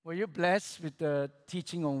Were you blessed with the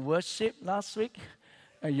teaching on worship last week?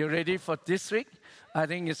 Are you ready for this week? I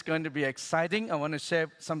think it's going to be exciting. I want to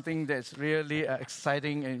share something that's really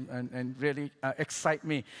exciting and really excite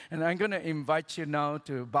me. And I'm going to invite you now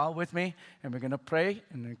to bow with me, and we're going to pray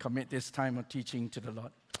and then commit this time of teaching to the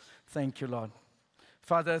Lord. Thank you, Lord.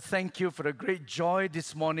 Father, thank you for the great joy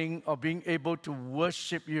this morning of being able to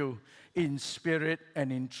worship you in spirit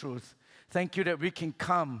and in truth. Thank you that we can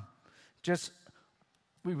come just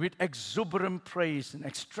with exuberant praise and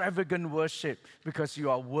extravagant worship because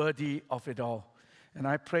you are worthy of it all. And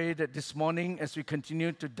I pray that this morning, as we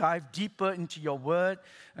continue to dive deeper into your word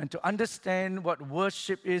and to understand what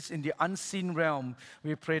worship is in the unseen realm,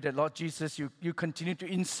 we pray that, Lord Jesus, you continue to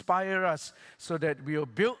inspire us so that we will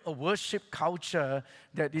build a worship culture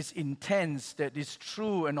that is intense, that is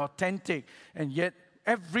true and authentic, and yet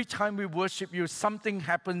every time we worship you, something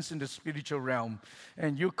happens in the spiritual realm.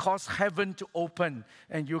 And you cause heaven to open,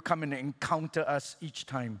 and you come and encounter us each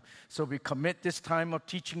time. So we commit this time of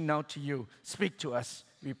teaching now to you. Speak to us,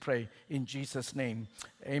 we pray, in Jesus' name.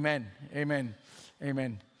 Amen, amen,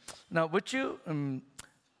 amen. Now, would you, do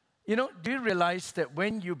you realize that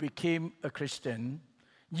when you became a Christian,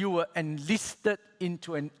 you were enlisted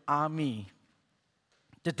into an army?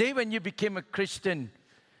 The day when you became a Christian,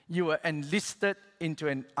 you were enlisted into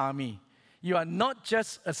an army. You are not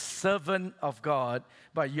just a servant of God,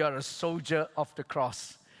 but you are a soldier of the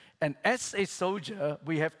cross. And as a soldier,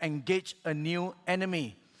 we have engaged a new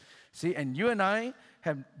enemy. See, and you and I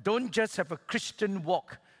don't just have a Christian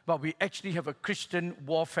walk, but we actually have a Christian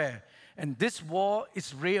warfare. And this war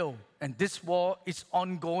is real, and this war is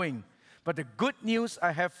ongoing. But the good news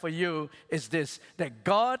I have for you is this, that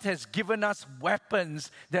God has given us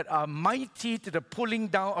weapons that are mighty to the pulling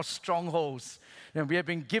down of strongholds. And we have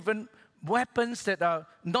been given weapons that are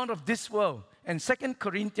not of this world. And 2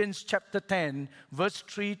 Corinthians chapter 10, verse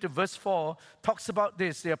 3 to verse 4 talks about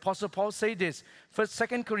this. The Apostle Paul says this,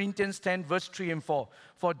 2 Corinthians 10, verse 3 and 4.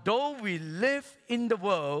 For though we live in the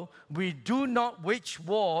world, we do not wage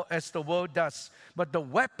war as the world does. But the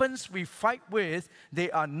weapons we fight with,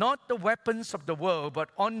 they are not the weapons of the world, but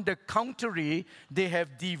on the contrary, they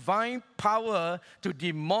have divine power to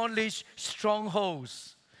demolish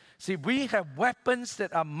strongholds. See, we have weapons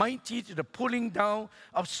that are mighty to the pulling down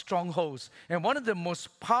of strongholds. And one of the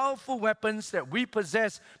most powerful weapons that we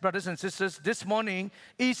possess, brothers and sisters, this morning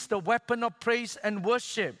is the weapon of praise and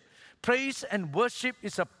worship. Praise and worship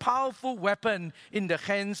is a powerful weapon in the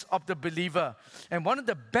hands of the believer. And one of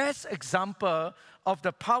the best examples of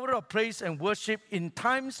the power of praise and worship in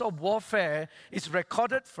times of warfare is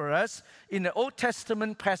recorded for us in the Old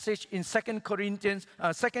Testament passage in 2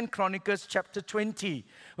 Chronicles chapter 20,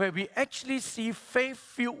 where we actually see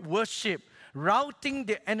faith-filled worship routing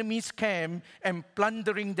the enemy's camp and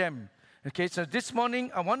plundering them. Okay, so this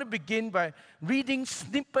morning I want to begin by reading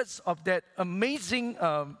snippets of that amazing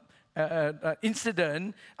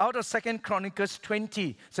incident out of 2 Chronicles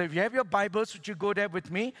 20. So if you have your Bibles, would you go there with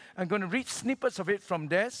me? I'm going to read snippets of it from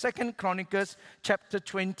there. 2 Chronicles chapter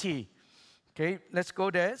 20. Okay, let's go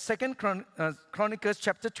there. 2 Chronicles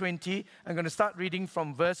chapter 20. I'm going to start reading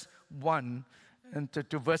from verse 1 and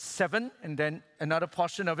to verse 7, and then another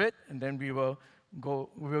portion of it, and then we will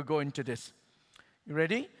go into this. You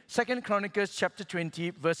ready? 2 Chronicles chapter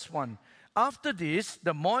 20, verse 1. After this,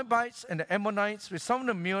 the Moabites and the Ammonites with some of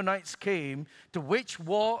the Meunites came to wage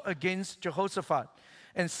war against Jehoshaphat.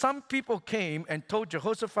 And some people came and told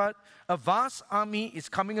Jehoshaphat, a vast army is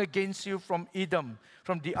coming against you from Edom,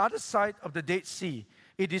 from the other side of the Dead Sea.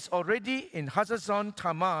 It is already in Hazazon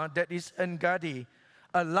Tamar, that is En-Gedi.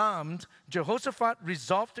 Alarmed, Jehoshaphat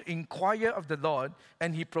resolved to inquire of the Lord,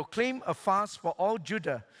 and he proclaimed a fast for all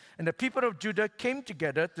Judah. And the people of Judah came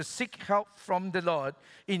together to seek help from the Lord.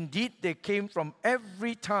 Indeed, they came from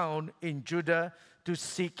every town in Judah to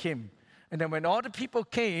seek him. And then when all the people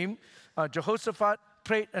came, Jehoshaphat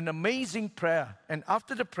prayed an amazing prayer. And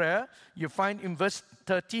after the prayer, you find in verse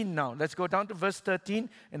 13 now. Let's go down to verse 13,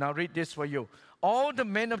 and I'll read this for you. All the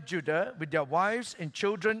men of Judah, with their wives and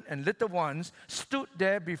children and little ones, stood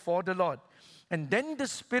there before the Lord. And then the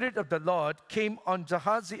Spirit of the Lord came on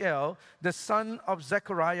Jahaziel, the son of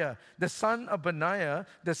Zechariah, the son of Benaiah,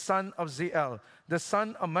 the son of Zeel, the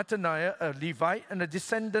son of Mattaniah, a Levite, and a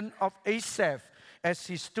descendant of Asaph, as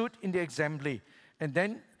he stood in the assembly. And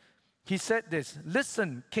then he said this,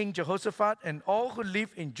 listen, King Jehoshaphat, and all who live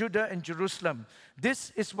in Judah and Jerusalem.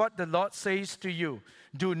 This is what the Lord says to you.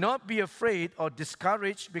 Do not be afraid or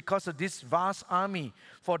discouraged because of this vast army,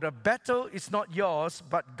 for the battle is not yours,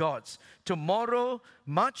 but God's. Tomorrow,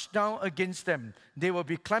 march down against them. They will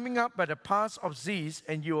be climbing up by the pass of Ziz,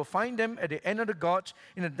 and you will find them at the end of the gorge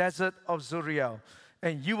in the desert of Zuriel.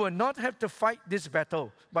 and you will not have to fight this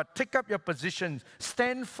battle, but take up your positions,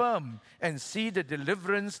 stand firm, and see the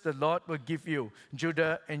deliverance the Lord will give you,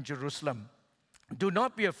 Judah and Jerusalem. Do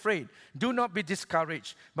not be afraid. Do not be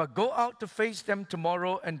discouraged, but go out to face them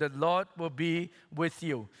tomorrow, and the Lord will be with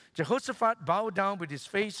you." Jehoshaphat bowed down with his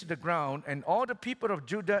face to the ground, and all the people of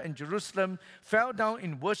Judah and Jerusalem fell down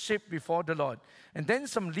in worship before the Lord. And then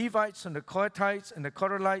some Levites and the Kohathites and the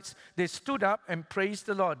Koralites, they stood up and praised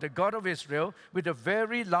the Lord, the God of Israel, with a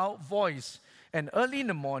very loud voice. And early in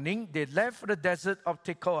the morning, they left for the desert of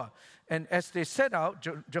Tekoa. And as they set out,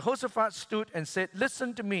 Jehoshaphat stood and said,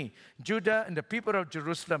 "Listen to me, Judah and the people of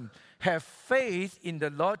Jerusalem. Have faith in the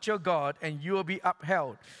Lord your God, and you will be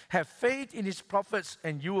upheld. Have faith in his prophets,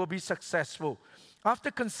 and you will be successful."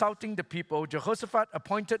 After consulting the people, Jehoshaphat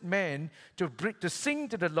appointed men to sing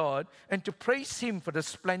to the Lord and to praise him for the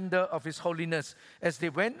splendor of his holiness as they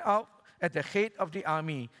went out at the head of the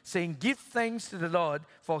army, saying, "Give thanks to the Lord,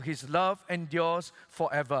 for his love endures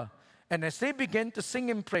forever." And as they began to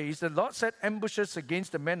sing and praise, the Lord set ambushes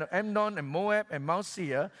against the men of Ammon and Moab and Mount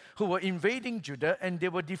Seir, who were invading Judah, and they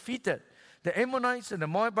were defeated. The Ammonites and the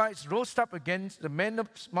Moabites rose up against the men of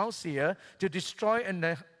Mount Seir to destroy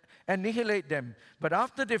and annihilate them. But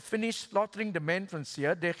after they finished slaughtering the men from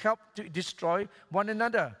Seir, they helped to destroy one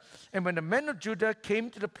another. And when the men of Judah came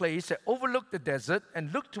to the place that overlooked the desert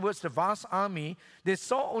and looked towards the vast army, they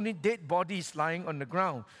saw only dead bodies lying on the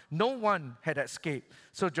ground. No one had escaped.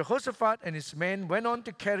 So Jehoshaphat and his men went on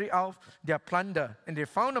to carry out their plunder, and they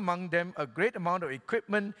found among them a great amount of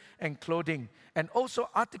equipment and clothing, and also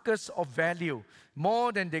articles of value,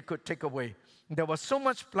 more than they could take away. There was so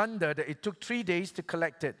much plunder that it took 3 days to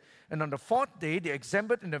collect it. And on the 4th day, they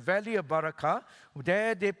assembled in the valley of Barakah.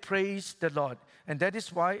 There they praised the Lord. And that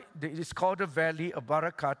is why it is called the valley of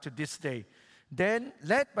Barakah to this day. Then,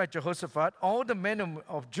 led by Jehoshaphat, all the men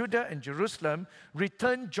of Judah and Jerusalem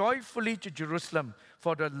returned joyfully to Jerusalem,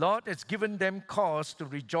 for the Lord has given them cause to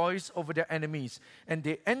rejoice over their enemies. And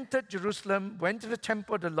they entered Jerusalem, went to the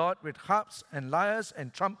temple of the Lord with harps and lyres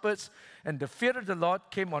and trumpets, and the fear of the Lord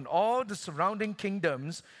came on all the surrounding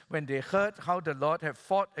kingdoms when they heard how the Lord had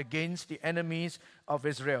fought against the enemies of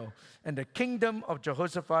Israel. And the kingdom of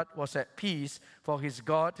Jehoshaphat was at peace, for his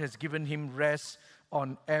God has given him rest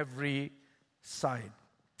on every side.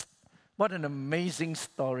 What an amazing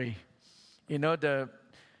story. You know, the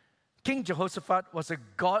King Jehoshaphat was a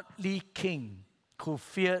godly king who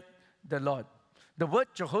feared the Lord. The word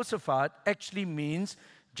Jehoshaphat actually means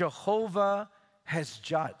Jehovah has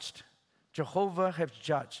judged. Jehovah has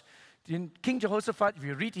judged. In King Jehoshaphat, if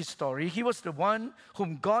you read his story, he was the one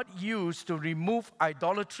whom God used to remove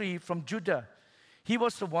idolatry from Judah. He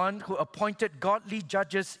was the one who appointed godly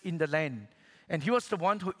judges in the land. And he was the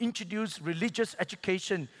one who introduced religious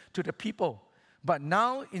education to the people. But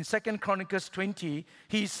now in 2 Chronicles 20,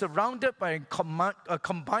 he is surrounded by a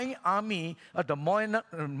combined army of the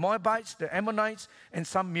Moabites, the Ammonites, and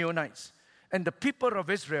some Meunites. And the people of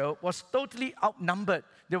Israel was totally outnumbered.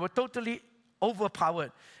 They were totally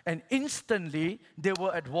overpowered. And instantly, they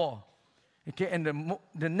were at war. Okay, and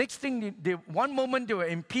the next thing, one moment they were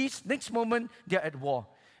in peace, next moment they're at war.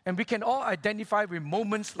 And we can all identify with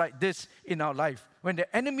moments like this in our life, when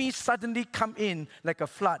the enemy suddenly come in like a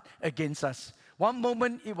flood against us. One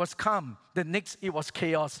moment it was calm, the next it was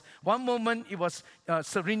chaos. One moment it was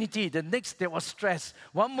serenity, the next there was stress.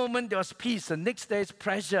 One moment there was peace, the next there is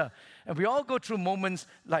pressure. And we all go through moments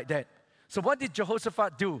like that. So what did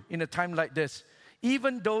Jehoshaphat do in a time like this?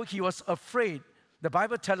 Even though he was afraid, the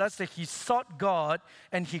Bible tells us that he sought God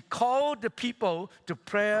and he called the people to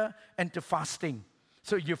prayer and to fasting.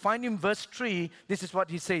 So you find in verse 3, this is what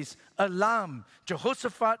he says. Alarmed,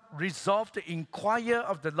 Jehoshaphat resolved to inquire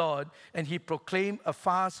of the Lord, and he proclaimed a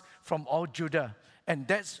fast from all Judah. And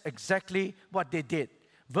that's exactly what they did.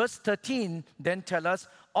 Verse 13 then tells us,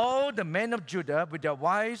 all the men of Judah with their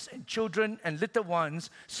wives and children and little ones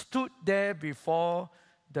stood there before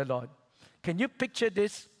the Lord. Can you picture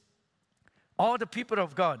this? All the people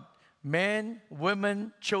of God, men,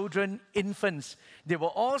 women, children, infants, they were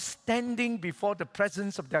all standing before the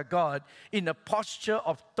presence of their God in a posture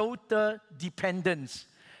of total dependence.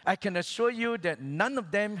 I can assure you that none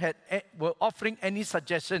of them were offering any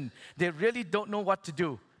suggestion. They really don't know what to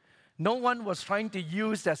do. No one was trying to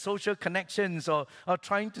use their social connections or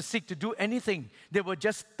trying to seek to do anything. They were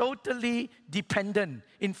just totally dependent.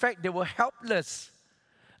 In fact, they were helpless.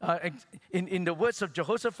 In the words of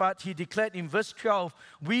Jehoshaphat, he declared in verse 12,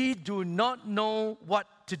 we do not know what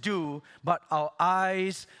to do, but our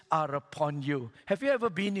eyes are upon you. Have you ever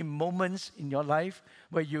been in moments in your life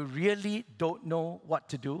where you really don't know what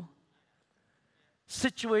to do?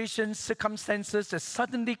 situations, circumstances that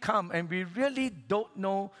suddenly come and we really don't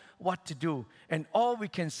know what to do. And all we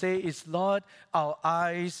can say is, Lord, our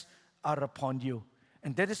eyes are upon you.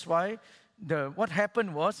 And that is why what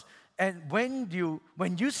happened was, and when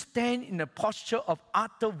you stand in a posture of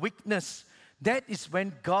utter weakness, that is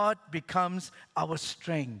when God becomes our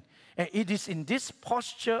strength. And it is in this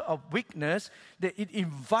posture of weakness that it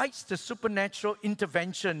invites the supernatural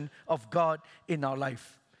intervention of God in our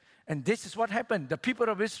life. And this is what happened. The people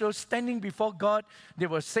of Israel standing before God, they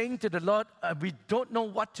were saying to the Lord, we don't know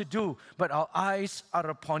what to do, but our eyes are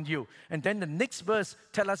upon you. And then the next verse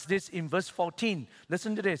tells us this in verse 14.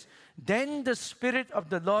 Listen to this. Then the Spirit of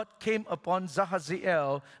the Lord came upon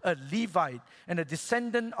Jahaziel, a Levite, and a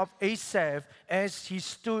descendant of Asaph, as he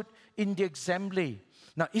stood in the assembly.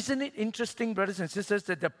 Now, isn't it interesting, brothers and sisters,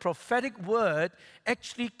 that the prophetic word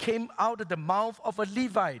actually came out of the mouth of a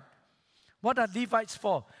Levite? What are Levites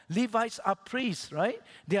for? Levites are priests, right?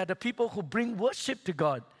 They are the people who bring worship to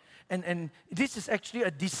God. And this is actually a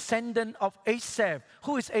descendant of Asaph.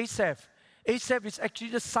 Who is Asaph? Asaph is actually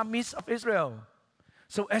the psalmist of Israel.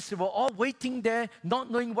 So as they were all waiting there, not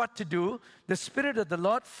knowing what to do, the Spirit of the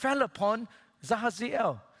Lord fell upon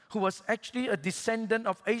Jahaziel, who was actually a descendant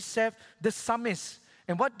of Asaph, the psalmist.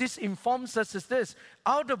 And what this informs us is this: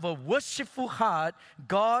 out of a worshipful heart,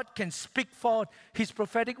 God can speak forth His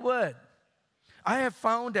prophetic word. I have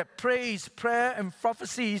found that praise, prayer, and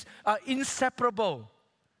prophecies are inseparable.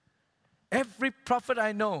 Every prophet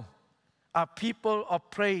I know are people of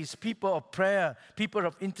praise, people of prayer, people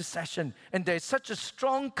of intercession. And there is such a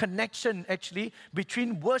strong connection, actually,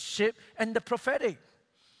 between worship and the prophetic.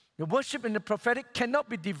 The worship and the prophetic cannot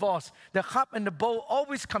be divorced. The harp and the bow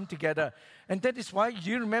always come together. And that is why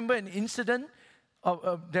you remember an incident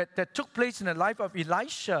that took place in the life of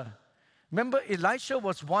Elisha. Remember, Elisha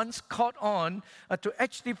was once called on to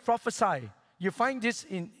actually prophesy. You find this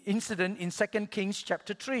incident in 2 Kings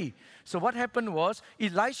chapter 3. So what happened was,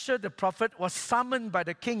 Elisha the prophet was summoned by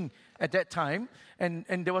the king at that time, and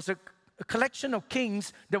there was a collection of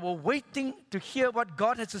kings that were waiting to hear what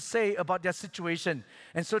God has to say about their situation.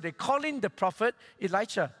 And so they call in the prophet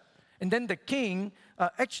Elisha. And then the king,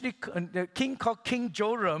 the king called King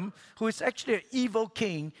Joram, who is actually an evil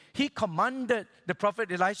king, he commanded the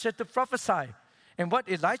prophet Elisha to prophesy. And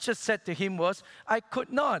what Elisha said to him was, I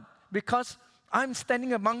could not, because I'm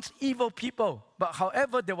standing amongst evil people. But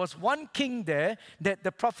however, there was one king there that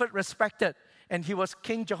the prophet respected, and he was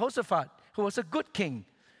King Jehoshaphat, who was a good king.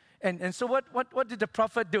 And so what did the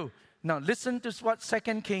prophet do? Now listen to what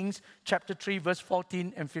 2 Kings chapter 3 verse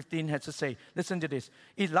 14 and 15 has to say. Listen to this.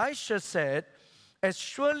 Elisha said, as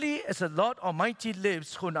surely as the Lord Almighty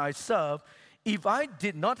lives, whom I serve, if I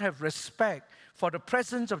did not have respect for the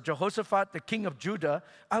presence of Jehoshaphat, the king of Judah,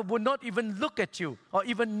 I would not even look at you or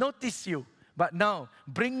even notice you. But now,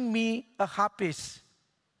 bring me a harpist.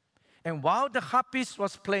 And while the harpist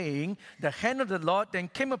was playing, the hand of the Lord then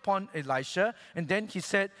came upon Elisha, and then he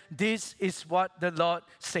said, this is what the Lord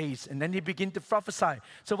says. And then he began to prophesy.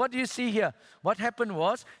 So what do you see here? What happened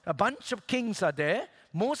was, a bunch of kings are there.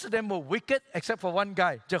 Most of them were wicked, except for one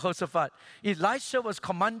guy, Jehoshaphat. Elisha was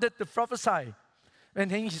commanded to prophesy. And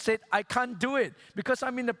then he said, I can't do it, because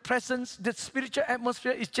I'm in the presence, the spiritual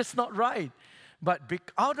atmosphere is just not right. But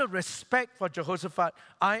out of respect for Jehoshaphat,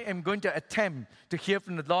 I am going to attempt to hear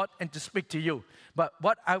from the Lord and to speak to you. But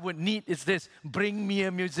what I would need is this: bring me a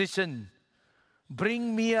musician.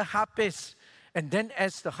 Bring me a harpist. And then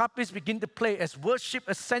as the harpist begin to play, as worship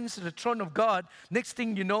ascends to the throne of God, next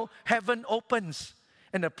thing you know, heaven opens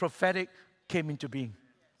and the prophetic came into being.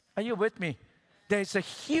 Are you with me? There is a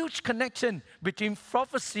huge connection between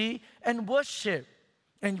prophecy and worship.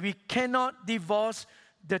 And we cannot divorce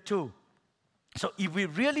the two. So if we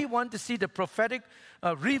really want to see the prophetic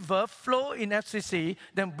river flow in FCC,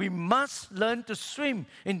 then we must learn to swim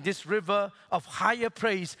in this river of higher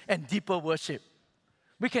praise and deeper worship.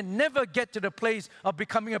 We can never get to the place of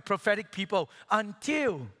becoming a prophetic people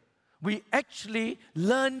until we actually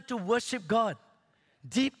learn to worship God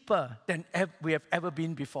deeper than we have ever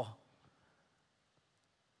been before.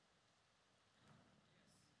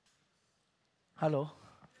 Hello?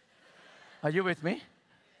 Are you with me?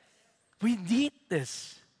 We need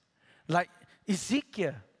this. Like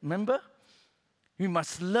Ezekiel, remember? We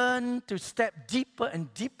must learn to step deeper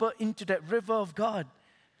and deeper into that river of God.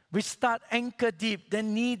 We start ankle deep,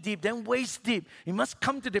 then knee deep, then waist deep. We must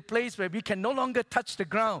come to the place where we can no longer touch the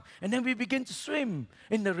ground. And then we begin to swim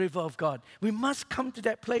in the river of God. We must come to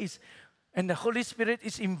that place. And the Holy Spirit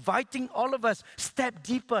is inviting all of us, step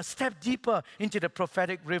deeper into the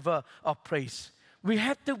prophetic river of praise. We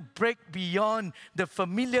have to break beyond the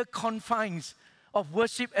familiar confines of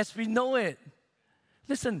worship as we know it.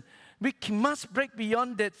 Listen, we must break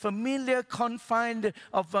beyond that familiar confine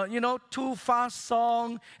of, too fast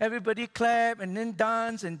song, everybody clap and then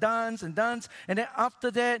dance and dance and dance. And then after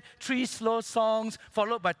that, 3 slow songs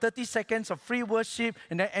followed by 30 seconds of free worship.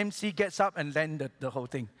 And then MC gets up and land the whole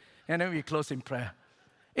thing. And then we close in prayer.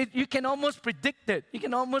 You can almost predict it. You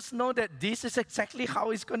can almost know that this is exactly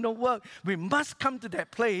how it's going to work. We must come to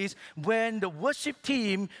that place when the worship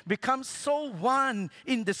team becomes so one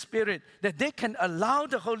in the Spirit that they can allow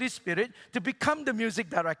the Holy Spirit to become the music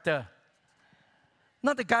director.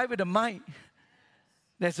 Not the guy with the mic.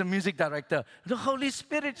 There's a music director. The Holy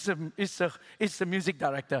Spirit is the music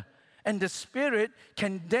director. And the Spirit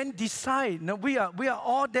can then decide. Now we are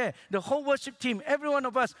all there, the whole worship team, every one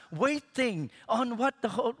of us, waiting on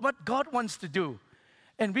what God wants to do.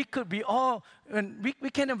 And we could be all, and we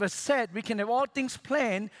can have a set, we can have all things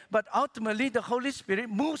planned, but ultimately the Holy Spirit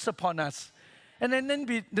moves upon us. And then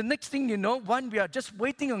the next thing you know, we are just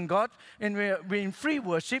waiting on God, and we're in free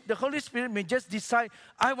worship. The Holy Spirit may just decide,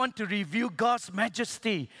 I want to reveal God's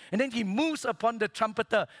majesty. And then He moves upon the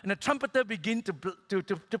trumpeter, and the trumpeter begins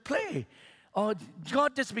to play. Or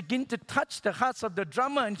God just begins to touch the hearts of the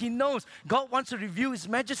drummer, and he knows God wants to reveal His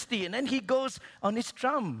majesty. And then he goes on his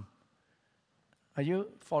drum. Are you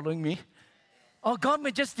following me? Or God may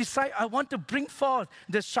just decide, I want to bring forth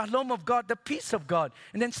the shalom of God, the peace of God.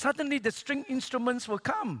 And then suddenly the string instruments will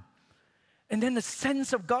come. And then the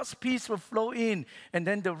sense of God's peace will flow in. And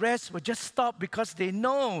then the rest will just stop because they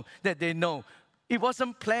know that they know. It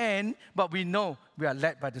wasn't planned, but we know we are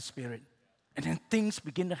led by the Spirit. And then things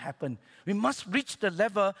begin to happen. We must reach the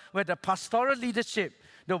level where the pastoral leadership,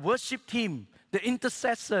 the worship team, the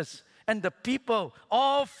intercessors, and the people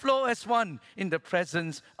all flow as one in the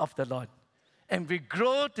presence of the Lord. And we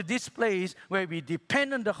grow to this place where we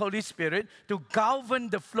depend on the Holy Spirit to govern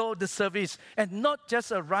the flow of the service and not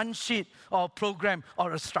just a run sheet or a program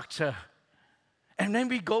or a structure. And then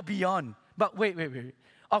we go beyond. But wait.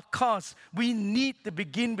 Of course, we need to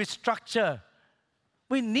begin with structure.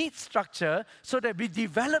 We need structure so that we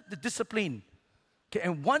develop the discipline. Okay,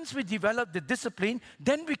 and once we develop the discipline,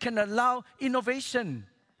 then we can allow innovation.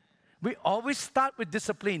 We always start with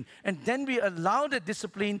discipline, and then we allow the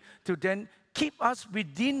discipline to then keep us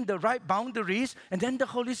within the right boundaries, and then the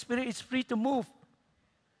Holy Spirit is free to move.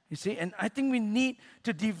 You see, and I think we need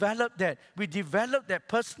to develop that. We develop that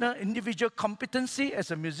personal, individual competency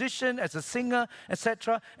as a musician, as a singer,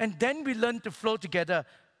 etc., and then we learn to flow together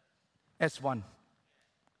as one.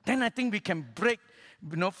 Then I think we can break,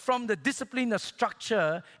 from the discipline of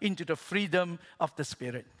structure into the freedom of the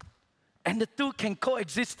Spirit. And the two can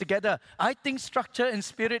coexist together. I think structure and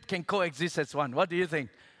Spirit can coexist as one. What do you think?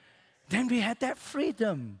 Then we had that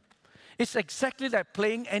freedom. It's exactly like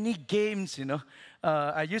playing any games,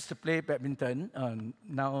 I used to play badminton,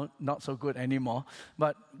 now not so good anymore.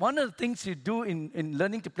 But one of the things you do in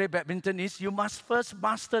learning to play badminton is you must first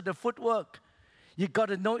master the footwork. You got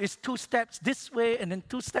to know it's 2 steps this way, and then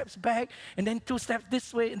 2 steps back, and then 2 steps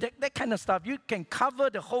this way, and that kind of stuff. You can cover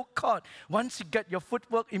the whole court once you get your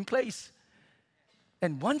footwork in place.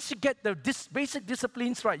 And once you get the basic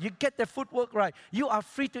disciplines right, you get the footwork right, you are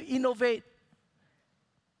free to innovate.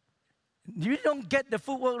 You don't get the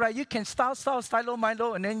footwork right, you can style,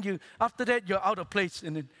 Milo, and then after that, you're out of place.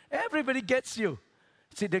 And then everybody gets you.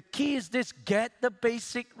 See, the key is this, get the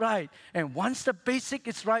basic right. And once the basic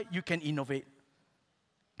is right, you can innovate.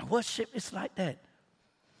 Worship is like that.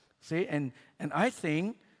 See, and I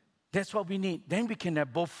think that's what we need. Then we can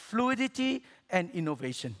have both fluidity and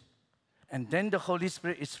innovation. And then the Holy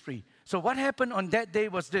Spirit is free. So what happened on that day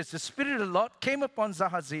was this. The Spirit of the Lord came upon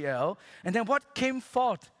Zahaziel, and then what came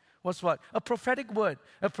forth was what? A prophetic word.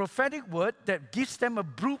 A prophetic word that gives them a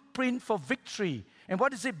blueprint for victory. And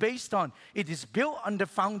what is it based on? It is built on the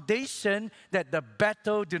foundation that the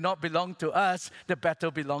battle do not belong to us, the battle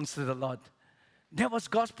belongs to the Lord. That was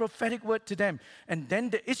God's prophetic word to them. And then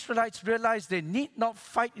the Israelites realized they need not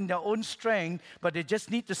fight in their own strength, but they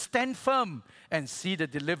just need to stand firm and see the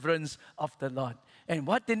deliverance of the Lord. And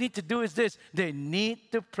what they need to do is this. They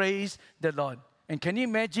need to praise the Lord. And can you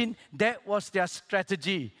imagine? That was their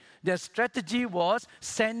strategy. Their strategy was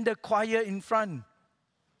send the choir in front.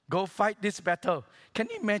 Go fight this battle. Can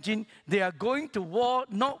you imagine? They are going to war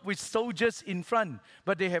not with soldiers in front,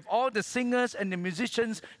 but they have all the singers and the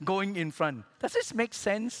musicians going in front. Does this make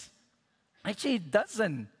sense? Actually, it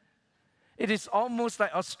doesn't. It is almost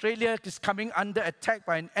like Australia is coming under attack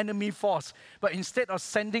by an enemy force. But instead of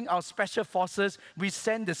sending our special forces, we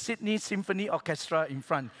send the Sydney Symphony Orchestra in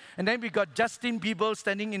front. And then we got Justin Bieber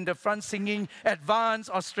standing in the front singing Advance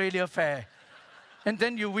Australia Fair. And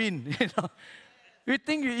then you win, You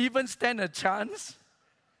think you even stand a chance?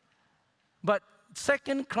 But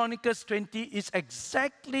 2 Chronicles 20 is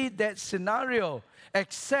exactly that scenario,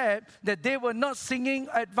 except that they were not singing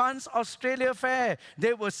Advanced Australia Fair.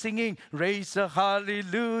 They were singing, raise a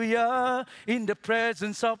hallelujah in the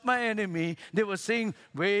presence of my enemy. They were singing,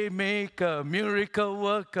 Waymaker, miracle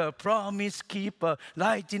worker, promise keeper,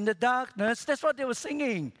 light in the darkness. That's what they were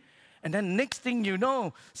singing. And then next thing you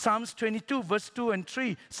know, Psalms 22 verse 2 and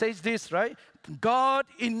 3 says this, right? God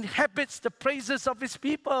inhabits the praises of his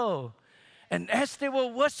people. And as they were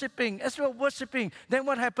worshiping, then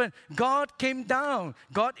what happened? God came down.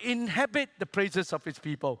 God inhabit the praises of his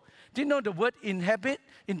people. Do you know the word inhabit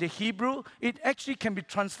in the Hebrew? It actually can be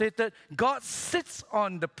translated, God sits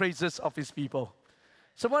on the praises of his people.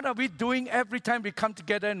 So what are we doing every time we come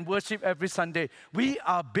together and worship every Sunday? We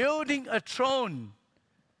are building a throne.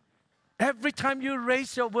 Every time you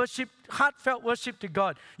raise your worship, heartfelt worship to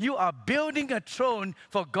God, you are building a throne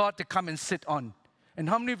for God to come and sit on. And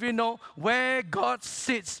how many of you know where God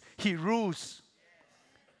sits, he rules?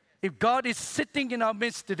 If God is sitting in our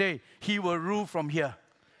midst today, he will rule from here.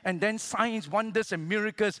 And then signs, wonders, and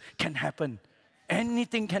miracles can happen.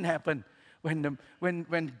 Anything can happen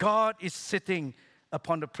when God is sitting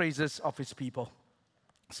upon the praises of his people.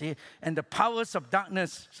 See, and the powers of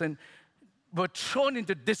darkness were thrown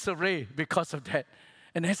into disarray because of that.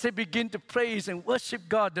 And as they begin to praise and worship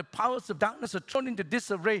God, the powers of darkness were thrown into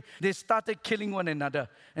disarray. They started killing one another.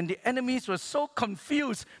 And the enemies were so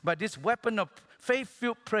confused by this weapon of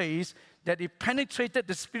faith-filled praise that it penetrated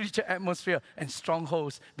the spiritual atmosphere and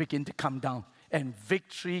strongholds began to come down. And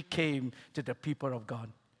victory came to the people of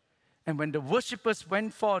God. And when the worshippers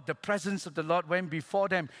went forth, the presence of the Lord went before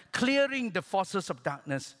them, clearing the forces of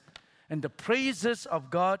darkness. And the praises of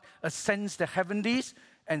God ascends the heavenlies,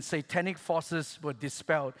 and satanic forces were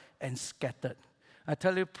dispelled and scattered. I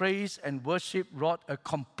tell you, praise and worship wrought a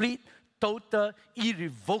complete, total,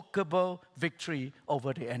 irrevocable victory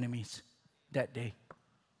over the enemies that day.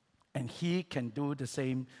 And he can do the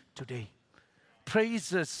same today.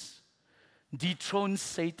 Praises dethrone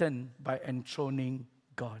Satan by enthroning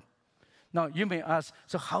God. Now, you may ask,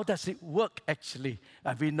 so how does it work actually?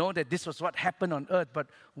 We know that this was what happened on earth, but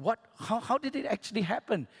how did it actually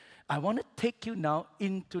happen? I want to take you now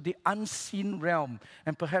into the unseen realm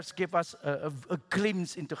and perhaps give us a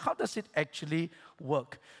glimpse into how does it actually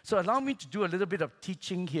work. So allow me to do a little bit of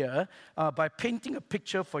teaching here by painting a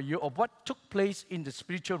picture for you of what took place in the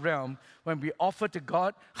spiritual realm when we offer to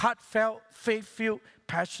God heartfelt, faith-filled,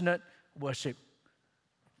 passionate worship.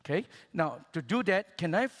 Okay, now to do that,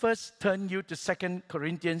 can I first turn you to 2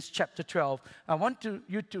 Corinthians chapter 12? I want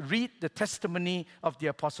you to read the testimony of the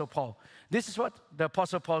Apostle Paul. This is what the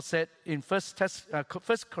Apostle Paul said in 1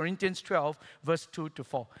 Corinthians 12, verse 2 to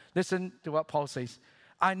 4. Listen to what Paul says.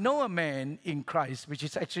 I know a man in Christ, which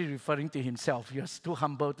is actually referring to himself. He was too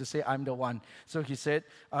humble to say, I'm the one. So he said,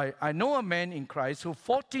 I know a man in Christ who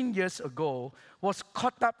 14 years ago was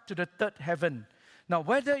caught up to the third heaven. Now,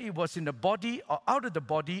 whether it was in the body or out of the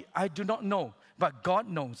body, I do not know, but God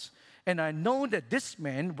knows. And I know that this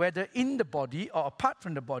man, whether in the body or apart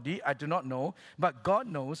from the body, I do not know, but God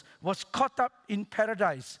knows, was caught up in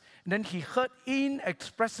paradise. And then he heard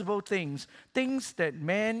inexpressible things, things that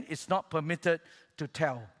man is not permitted to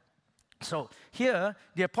tell. So here,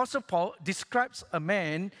 the Apostle Paul describes a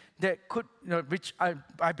man that could, which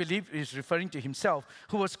I believe is referring to himself,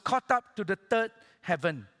 who was caught up to the third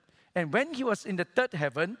heaven. And when he was in the third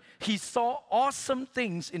heaven, he saw awesome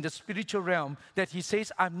things in the spiritual realm that he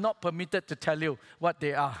says, I'm not permitted to tell you what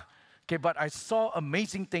they are. Okay, but I saw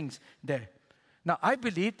amazing things there. Now, I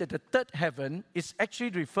believe that the third heaven is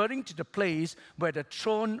actually referring to the place where the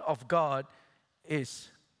throne of God is.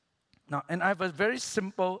 Now, and I have a very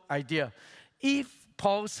simple idea. If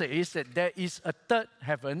Paul says that there is a third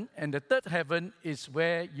heaven, and the third heaven is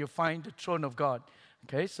where you find the throne of God.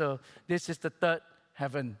 Okay, so this is the third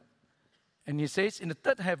heaven. And he says, in the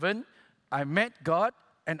third heaven, I met God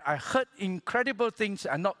and I heard incredible things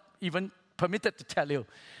I'm not even permitted to tell you.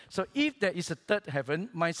 So if there is a third heaven,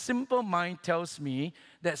 my simple mind tells me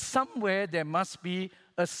that somewhere there must be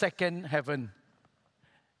a second heaven.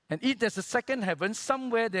 And if there's a second heaven,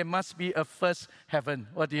 somewhere there must be a first heaven.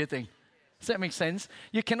 What do you think? Does that make sense?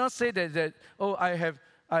 You cannot say that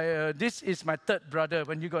this is my third brother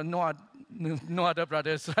when you got no other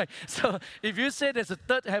brothers, right? So if you say there's a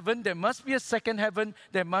third heaven, there must be a second heaven,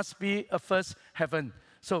 there must be a first heaven.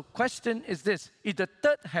 So question is this, if the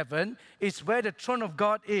third heaven is where the throne of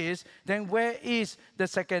God is, then where is the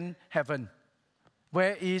second heaven?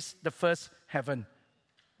 Where is the first heaven?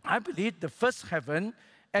 I believe the first heaven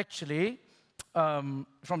actually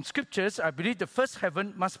from scriptures, I believe the first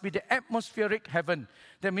heaven must be the atmospheric heaven.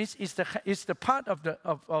 That means it's the part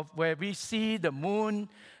of where we see the moon,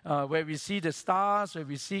 where we see the stars, where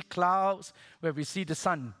we see clouds, where we see the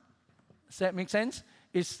sun. Does that make sense?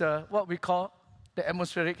 It's what we call the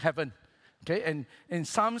atmospheric heaven. Okay, and in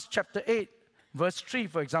Psalms chapter 8, verse 3,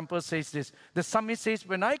 for example, says this. The psalmist says,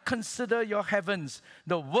 when I consider your heavens,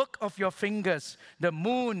 the work of your fingers, the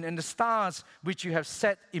moon and the stars which you have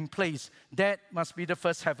set in place, that must be the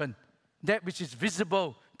first heaven, that which is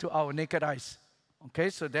visible to our naked eyes. Okay,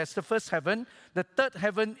 so that's the first heaven. The third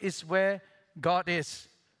heaven is where God is,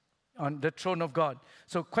 on the throne of God.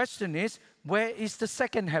 So question is, where is the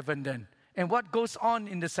second heaven then? And what goes on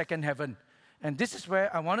in the second heaven? And this is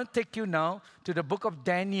where I want to take you now to the book of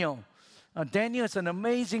Daniel. Daniel is an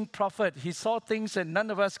amazing prophet. He saw things that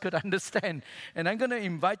none of us could understand. And I'm going to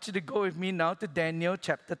invite you to go with me now to Daniel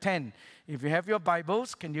chapter 10. If you have your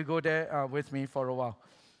Bibles, can you go there with me for a while?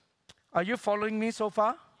 Are you following me so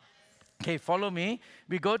far? Okay, follow me.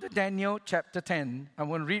 We go to Daniel chapter 10. I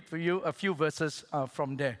want to read for you a few verses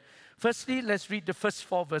from there. Firstly, let's read the first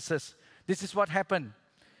 4 verses. This is what happened.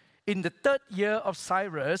 In the 3rd year of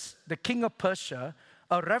Cyrus, the king of Persia,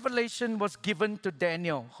 a revelation was given to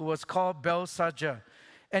Daniel, who was called Belshazzar.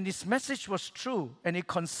 And his message was true, and it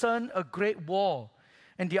concerned a great war.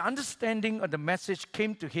 And the understanding of the message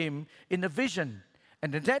came to him in a vision.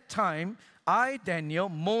 And at that time, I, Daniel,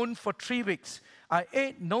 mourned for 3 weeks. I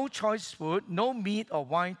ate no choice food, no meat or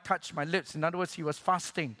wine touched my lips. In other words, he was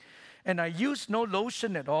fasting. And I used no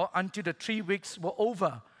lotion at all until the 3 weeks were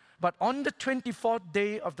over. But on the 24th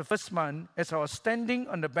day of the first month, as I was standing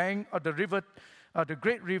on the bank of the river, the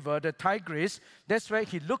great river, the Tigris, that's where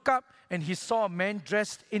he looked up and he saw a man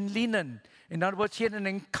dressed in linen. In other words, he had an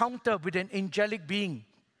encounter with an angelic being.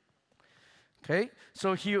 Okay,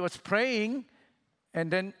 so he was praying,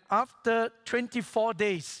 and then after 24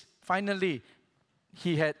 days, finally,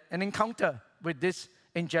 he had an encounter with this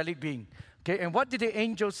angelic being. Okay, and what did the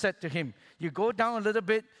angel say to him? You go down a little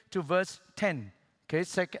bit to verse 10. Okay,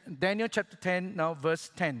 Daniel chapter 10, now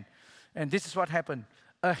verse 10. And this is what happened.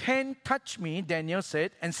 A hand touched me, Daniel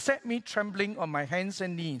said, and set me trembling on my hands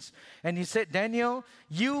and knees. And he said, Daniel,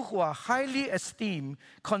 you who are highly esteemed,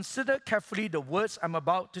 consider carefully the words I'm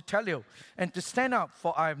about to tell you, and to stand up,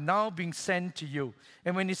 for I am now being sent to you.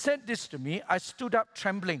 And when he said this to me, I stood up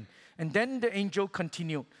trembling. And then the angel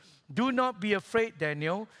continued, do not be afraid,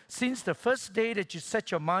 Daniel, since the first day that you set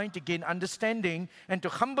your mind to gain understanding and to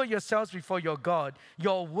humble yourselves before your God,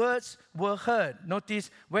 your words were heard. Notice,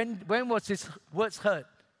 when was his words heard?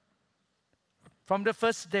 From the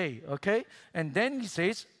first day, okay? And then he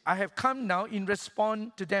says, I have come now in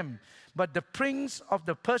response to them. But the prince of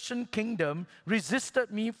the Persian kingdom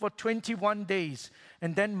resisted me for 21 days.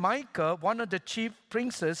 And then Micah, one of the chief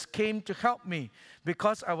princes, came to help me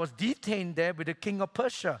because I was detained there with the king of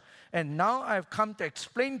Persia. And now I have come to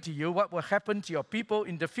explain to you what will happen to your people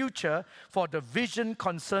in the future, for the vision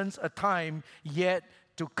concerns a time yet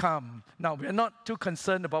to come. Now, we are not too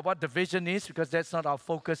concerned about what the vision is because that's not our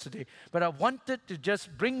focus today. But I wanted to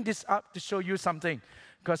just bring this up to show you something.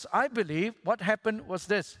 Because I believe what happened was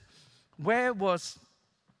this. Where was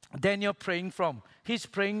Daniel praying from? He's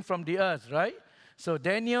praying from the earth, right? So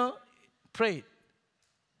Daniel prayed.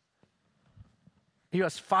 He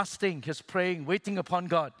was fasting, he was praying, waiting upon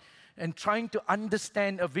God, and trying to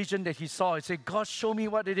understand a vision that he saw. He said, God, show me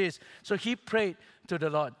what it is. So he prayed to the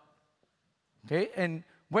Lord. Okay, and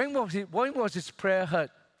when was his prayer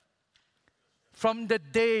heard? From the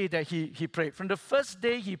day that he prayed. From the first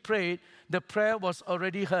day he prayed, the prayer was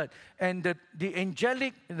already heard. And the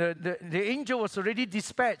angel was already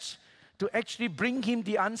dispatched to actually bring him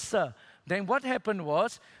the answer. Then what happened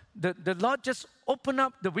was, the Lord just opened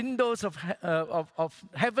up the windows of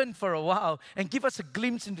heaven for a while and give us a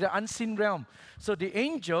glimpse into the unseen realm. So the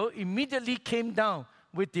angel immediately came down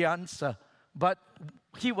with the answer. But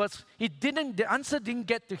the answer didn't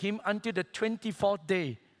get to him until the 24th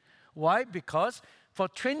day. Why? Because for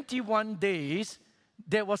 21 days,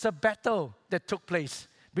 there was a battle that took place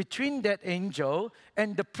between that angel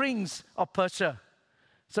and the prince of Persia.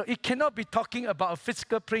 So it cannot be talking about a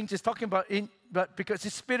physical prince, it's talking about but because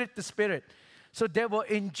it's spirit to spirit. So there were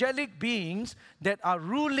angelic beings that are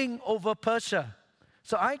ruling over Persia.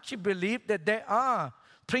 So I actually believe that there are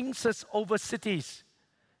princes over cities.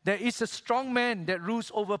 There is a strong man that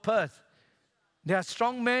rules over Perth. There are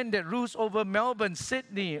strong men that rules over Melbourne,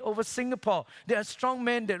 Sydney, over Singapore. There are strong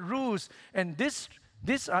men that rules. And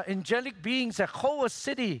these are angelic beings that hold a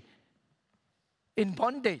city in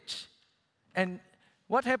bondage. And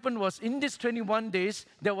what happened was, in these 21 days,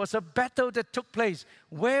 there was a battle that took place.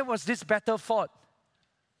 Where was this battle fought?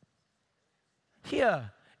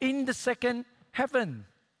 here in the second heaven.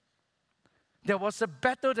 There was a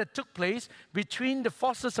battle that took place between the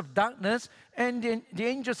forces of darkness and the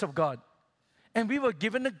angels of God. And we were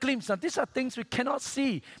given a glimpse. Now, these are things we cannot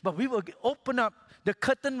see, but we will open up. The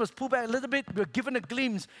curtain was pulled back a little bit. We were given a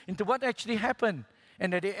glimpse into what actually happened.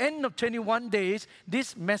 And at the end of 21 days,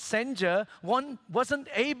 this messenger wasn't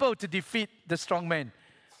able to defeat the strong man.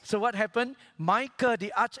 So what happened? Michael,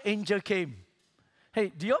 the archangel, came.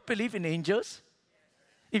 Hey, do you all believe in angels?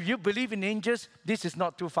 If you believe in angels, this is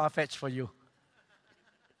not too far-fetched for you.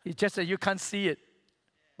 It's just that you can't see it.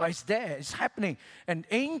 But it's there, it's happening. And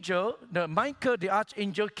Michael, the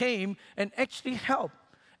archangel, came and actually helped.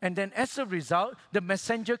 And then as a result, the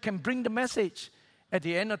messenger can bring the message. At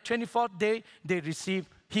the end of 24th day,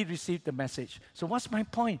 he received the message. So what's my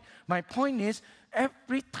point? My point is,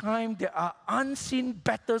 every time there are unseen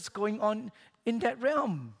battles going on in that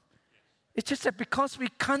realm, it's just that because we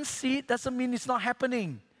can't see it doesn't mean it's not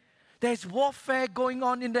happening. There's warfare going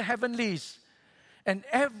on in the heavenlies. And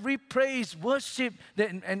every praise, worship,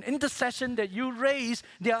 and intercession that you raise,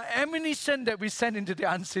 they are ammunition that we send into the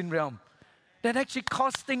unseen realm that actually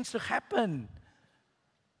cause things to happen.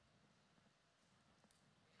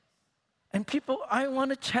 And people, I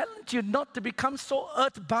want to challenge you not to become so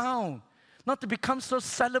earthbound, not to become so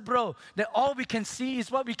cerebral that all we can see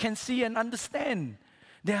is what we can see and understand.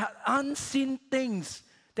 There are unseen things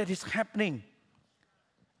that is happening.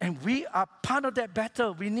 And we are part of that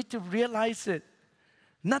battle. We need to realize it.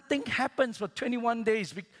 Nothing happens for 21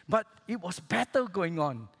 days, but it was battle going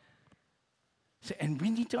on. So, and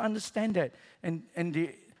we need to understand that. And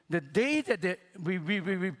the day that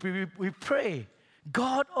we pray,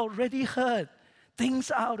 God already heard.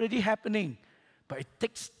 Things are already happening. But it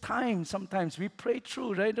takes time sometimes. We pray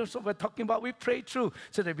through, right? That's what we're talking about. We pray through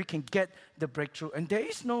so that we can get the breakthrough. And there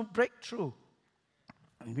is no breakthrough.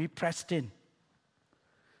 And we pressed in.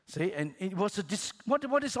 See, and it was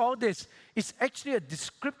what is all this? It's actually a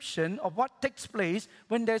description of what takes place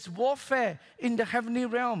when there's warfare in the heavenly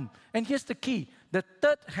realm. And here's the key. The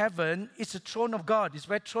third heaven is the throne of God. It's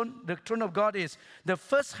where the throne of God is. The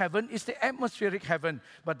first heaven is the atmospheric heaven.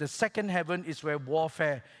 But the second heaven is where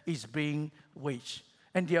warfare is being waged.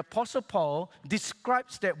 And the Apostle Paul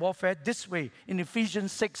describes that warfare this way in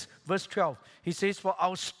Ephesians 6, verse 12. He says, "For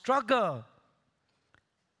our struggle,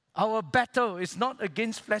 our battle is not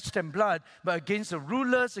against flesh and blood, but against the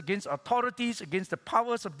rulers, against authorities, against the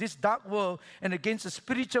powers of this dark world, and against the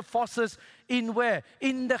spiritual forces in where?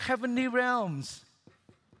 In the heavenly realms."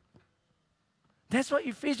 That's what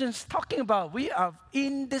Ephesians is talking about. We are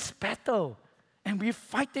in this battle, and we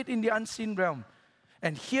fight it in the unseen realm.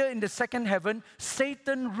 And here in the second heaven,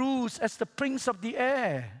 Satan rules as the prince of the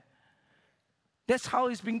air. That's how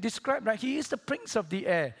it's being described, right? He is the prince of the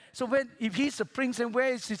air. So if he's the prince, then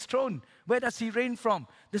where is his throne? Where does he reign from?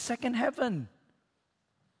 The second heaven.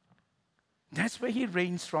 That's where he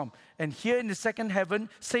reigns from. And here in the second heaven,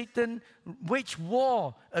 Satan waged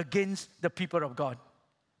war against the people of God.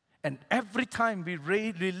 And every time we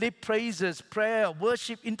lift praises, prayer,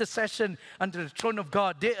 worship, intercession under the throne of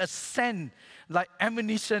God, they ascend like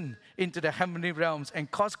ammunition into the heavenly realms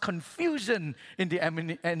and cause confusion in the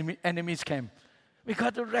enemy's camp. We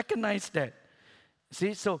got to recognize that.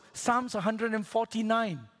 See, so Psalms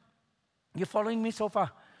 149. You following me so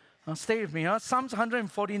far? Stay with me. Psalms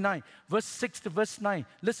 149, verse 6 to verse 9.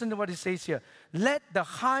 Listen to what it says here. "Let the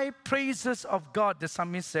high praises of God," the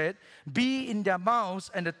psalmist said, "be in their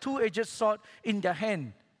mouths and a two-edged sword in their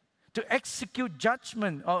hand, to execute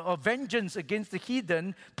judgment or vengeance against the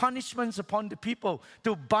heathen, punishments upon the people,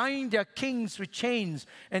 to bind their kings with chains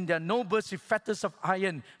and their nobles with fetters of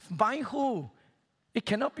iron." By who? It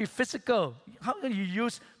cannot be physical. How can you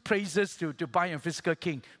use praises to bind a physical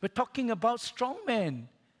king? We're talking about strong men.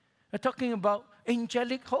 We're talking about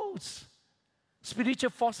angelic hosts,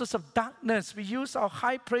 spiritual forces of darkness. We use our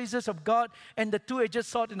high praises of God and the two-edged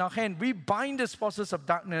sword in our hand. We bind these forces of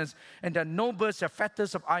darkness and their nobles, their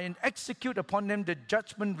fetters of iron, execute upon them the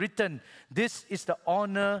judgment written. This is the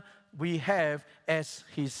honor we have as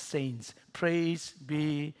his saints. Praise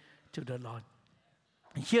be to the Lord.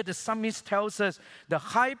 Here the psalmist tells us the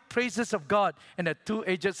high praises of God and a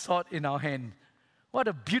two-edged sword in our hand. What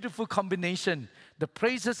a beautiful combination. The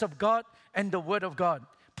praises of God and the word of God.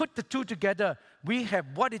 Put the two together, we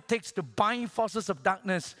have what it takes to bind forces of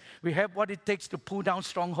darkness. We have what it takes to pull down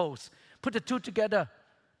strongholds. Put the two together.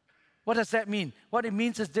 What does that mean? What it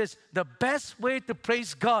means is this: the best way to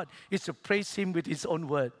praise God is to praise him with his own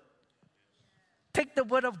word. Take the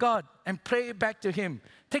word of God and pray it back to him.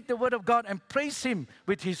 Take the word of God and praise him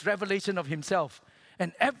with his revelation of himself.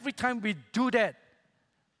 And every time we do that,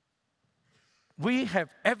 we have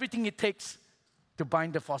everything it takes to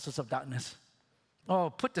bind the forces of darkness.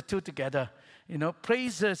 Oh, put the two together.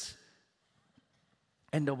 Praises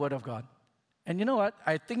and the Word of God. And you know what?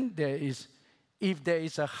 I think if there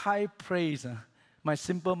is a high praise, my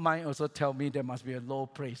simple mind also tells me there must be a low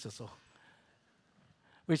praise also.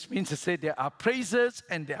 Which means to say there are praises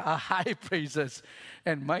and there are high praises.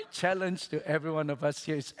 And my challenge to every one of us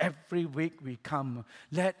here is every week we come,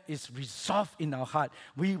 let it resolve in our heart.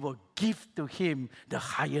 We will give to Him the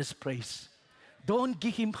highest praise. Don't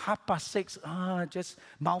give Him 6:30, just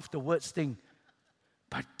mouth the words thing.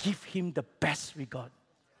 But give Him the best we got.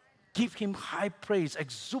 Give Him high praise,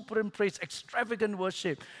 exuberant praise, extravagant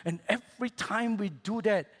worship. And every time we do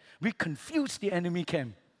that, we confuse the enemy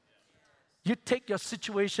camp. You take your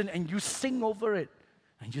situation and you sing over it.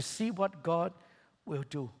 And you see what God will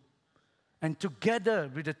do. And together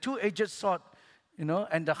with the two-edged sword,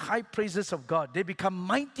 and the high praises of God, they become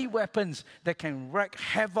mighty weapons that can wreak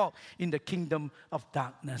havoc in the kingdom of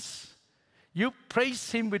darkness. You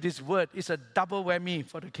praise Him with His word. It's a double whammy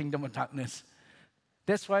for the kingdom of darkness.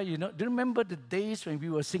 That's why, do you remember the days when we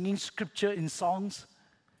were singing scripture in songs?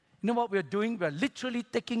 You know what we're doing? We're literally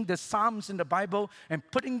taking the Psalms in the Bible and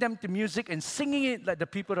putting them to music and singing it like the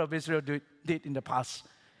people of Israel did in the past.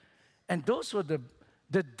 And those were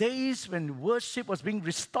the days when worship was being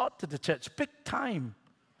restored to the church, big time.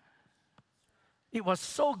 It was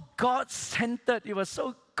so God-centered, it was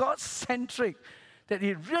so God-centric that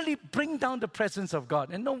it really brings down the presence of God.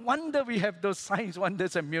 And no wonder we have those signs,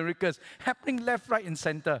 wonders, and miracles happening left, right, and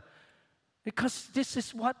center. Because this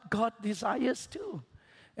is what God desires too.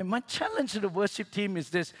 And my challenge to the worship team is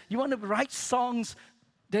this. You want to write songs,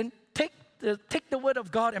 then take the word of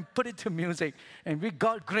God and put it to music. And we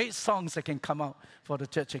got great songs that can come out for the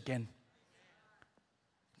church again.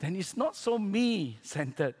 Then it's not so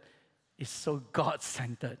me-centered. It's so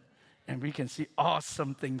God-centered. And we can see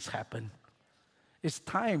awesome things happen. It's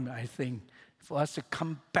time, I think, for us to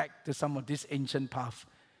come back to some of this ancient path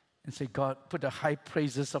and say, God, put the high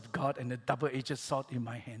praises of God and the double-edged sword in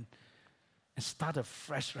my hand. And start a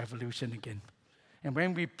fresh revolution again. And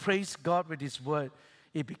when we praise God with His word,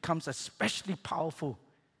 it becomes especially powerful,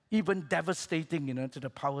 even devastating, to the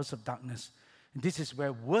powers of darkness. And this is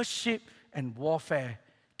where worship and warfare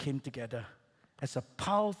came together as a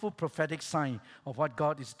powerful prophetic sign of what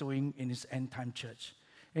God is doing in His end-time church.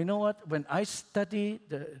 You know what? When I studied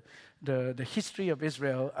the history of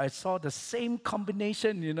Israel, I saw the same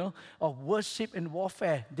combination, of worship and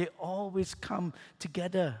warfare. They always come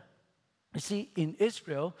together. You see, in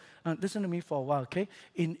Israel, listen to me for a while, okay?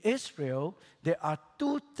 In Israel, there are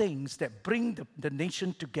two things that bring the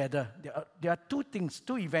nation together. There are two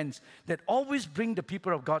events that always bring the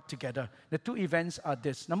people of God together. The two events are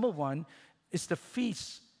this. Number one is the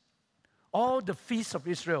feast. All the feasts of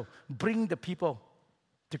Israel bring the people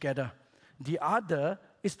together. The other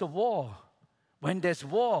is the war. When there's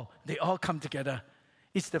war, they all come together.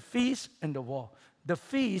 It's the feast and the war. The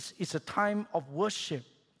feast is a time of worship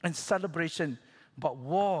and celebration, but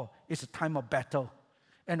war is a time of battle.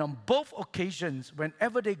 And on both occasions,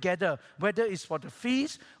 whenever they gather, whether it's for the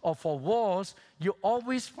feast or for wars, you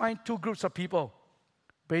always find two groups of people.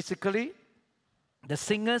 Basically, the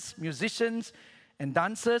singers, musicians, and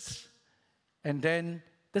dancers, and then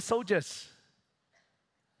the soldiers.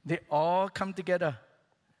 They all come together.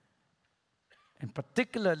 And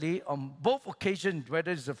particularly on both occasions,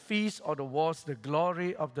 whether it's the feast or the wars, the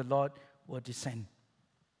glory of the Lord will descend.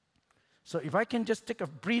 So if I can just take a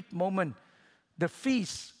brief moment, the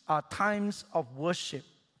feasts are times of worship,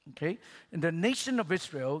 okay? And the nation of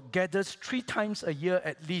Israel gathers 3 times a year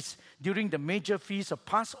at least during the major feasts of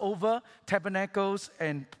Passover, Tabernacles,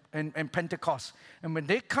 and Pentecost. And when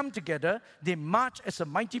they come together, they march as a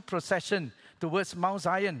mighty procession towards Mount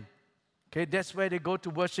Zion. Okay, that's where they go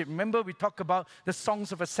to worship. Remember, we talked about the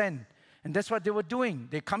songs of ascent. And that's what they were doing.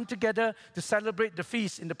 They come together to celebrate the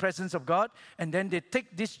feast in the presence of God, and then they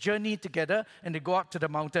take this journey together and they go up to the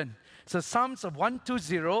mountain. So Psalms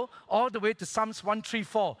 120 all the way to Psalms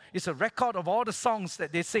 134 is a record of all the songs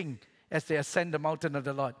that they sing as they ascend the mountain of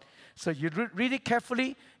the Lord. So you read it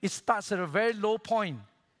carefully. It starts at a very low point,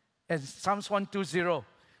 as Psalms 120.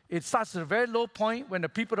 It starts at a very low point when the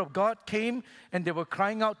people of God came and they were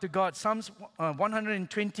crying out to God. Psalms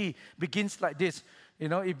 120 begins like this.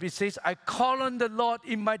 It says, I call on the Lord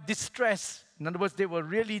in my distress. In other words, they were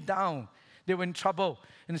really down. They were in trouble.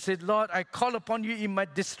 And it said, Lord, I call upon you in my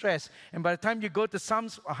distress. And by the time you go to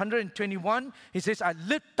Psalms 121, he says, I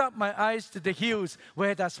lift up my eyes to the hills.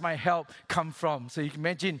 Where does my help come from? So you can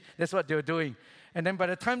imagine that's what they were doing. And then by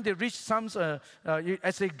the time they reach Psalms,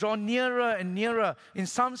 as they draw nearer and nearer, in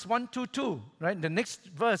Psalms 122, right? The next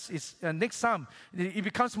verse is, next Psalm, it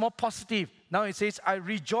becomes more positive. Now it says, I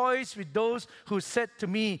rejoice with those who said to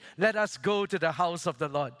me, let us go to the house of the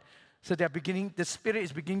Lord. So the Spirit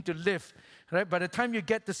is beginning to lift, right? By the time you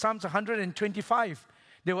get to Psalms 125,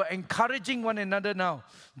 they were encouraging one another now.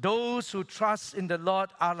 Those who trust in the Lord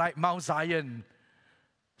are like Mount Zion.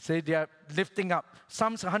 Say they are lifting up.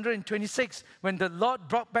 Psalms 126, when the Lord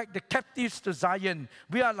brought back the captives to Zion,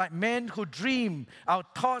 we are like men who dream. Our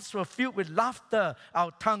thoughts were filled with laughter, our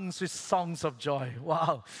tongues with songs of joy.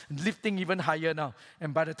 Wow, lifting even higher now.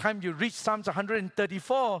 And by the time you reach Psalms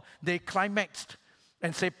 134, they climaxed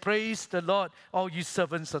and say, praise the Lord, all you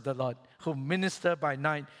servants of the Lord, who minister by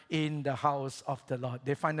night in the house of the Lord.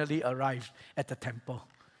 They finally arrived at the temple.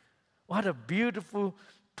 What a beautiful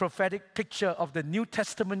prophetic picture of the New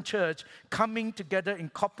Testament church coming together in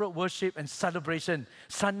corporate worship and celebration,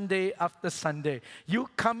 Sunday after Sunday. You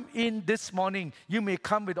come in this morning, you may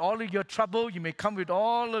come with all of your trouble, you may come with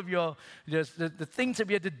all of your the things that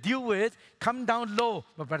we have to deal with, come down low,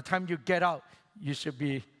 but by the time you get out, you should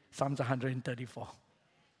be Psalms 134.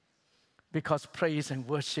 Because praise and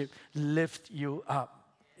worship lift you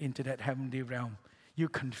up into that heavenly realm. You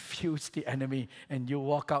confuse the enemy and you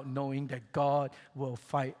walk out knowing that God will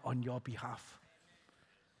fight on your behalf.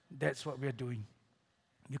 That's what we're doing.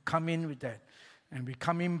 You come in with that, and we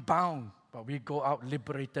come in bound, but we go out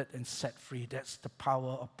liberated and set free. That's the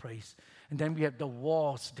power of praise. And then we have the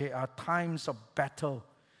wars. There are times of battle.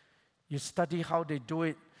 You study how they do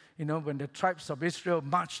it. You know, when the tribes of Israel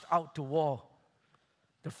marched out to war,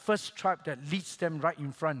 the first tribe that leads them right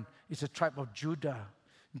in front is the tribe of Judah.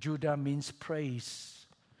 Judah means praise.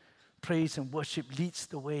 Praise and worship leads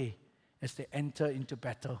the way as they enter into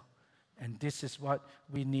battle. And this is what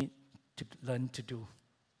we need to learn to do.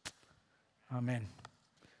 Amen.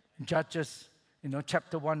 Judges,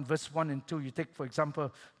 chapter 1, verse 1 and 2. You take, for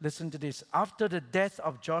example, listen to this. After the death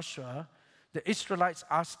of Joshua, the Israelites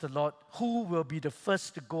asked the Lord, who will be the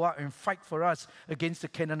first to go out and fight for us against the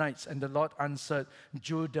Canaanites? And the Lord answered,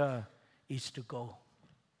 Judah is to go.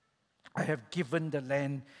 I have given the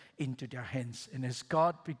land into their hands. And as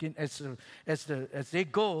they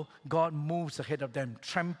go, God moves ahead of them,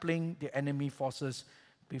 trampling the enemy forces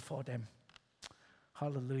before them.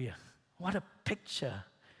 Hallelujah. What a picture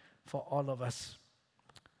for all of us.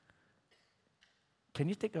 Can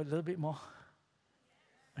you take a little bit more?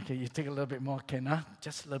 Okay, you take a little bit more, Ken,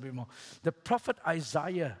 just a little bit more. The prophet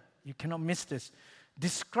Isaiah, you cannot miss this,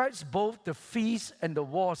 describes both the feast and the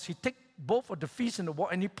wars. He takes both of the feast and the war,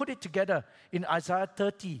 and he put it together in Isaiah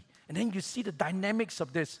 30. And then you see the dynamics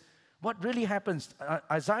of this. What really happens?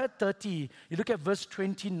 Isaiah 30, you look at verse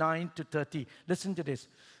 29 to 30. Listen to this.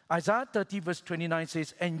 Isaiah 30 verse 29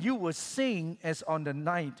 says, and you will sing as on the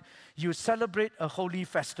night you celebrate a holy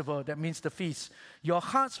festival. That means the feast. Your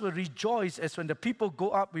hearts will rejoice as when the people go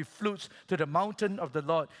up with flutes to the mountain of the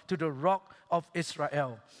Lord, to the rock of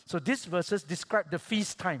Israel. So these verses describe the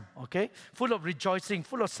feast time, okay? Full of rejoicing,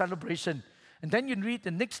 full of celebration. And then you read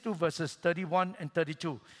the next two verses, 31 and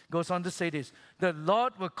 32. Goes on to say this. The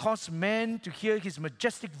Lord will cause men to hear his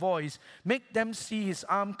majestic voice, make them see his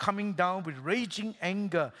arm coming down with raging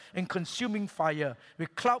anger and consuming fire,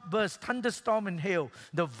 with cloudburst, thunderstorm, and hail.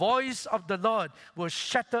 The voice of the Lord will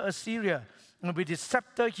shatter Assyria, and with his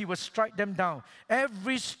scepter he will strike them down.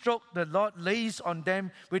 Every stroke the Lord lays on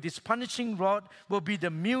them with his punishing rod will be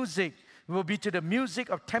to the music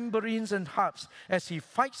of tambourines and harps as he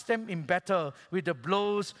fights them in battle with the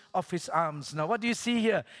blows of his arms. Now, what do you see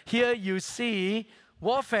here? Here you see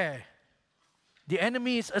warfare. The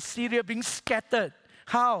enemy is Assyria being scattered.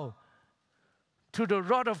 How? Through the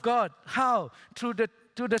rod of God. How? Through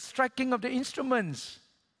the striking of the instruments.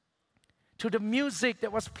 To the music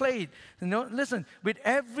that was played. Listen, with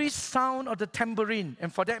every sound of the tambourine,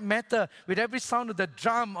 and for that matter, with every sound of the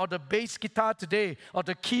drum or the bass guitar today, or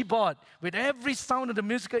the keyboard, with every sound of the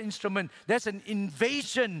musical instrument, there's an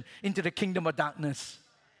invasion into the kingdom of darkness.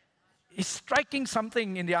 It's striking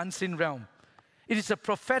something in the unseen realm. It is a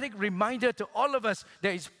prophetic reminder to all of us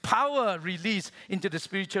there is power released into the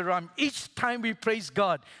spiritual realm each time we praise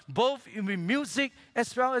God, both with music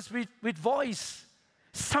as well as with voice.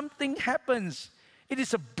 Something happens. It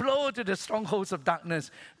is a blow to the strongholds of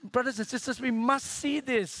darkness. Brothers and sisters, we must see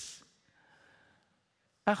this.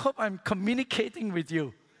 I hope I'm communicating with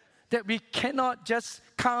you that we cannot just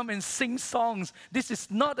come and sing songs. This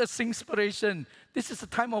is not a singspiration. This is a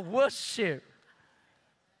time of worship.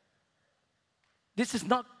 This is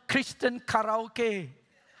not Christian karaoke.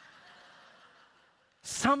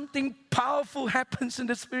 Something powerful happens in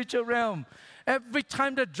the spiritual realm. Every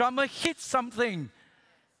time the drummer hits something,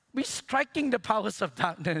 we're striking the powers of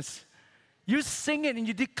darkness. You sing it and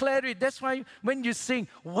you declare it. That's why when you sing,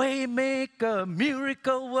 Waymaker,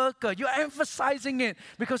 Miracle Worker, you're emphasizing it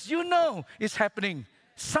because you know it's happening.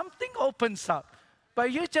 Something opens up.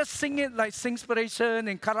 But you just sing it like Singspiration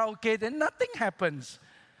and karaoke, then nothing happens.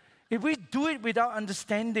 If we do it without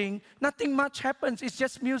understanding, nothing much happens. It's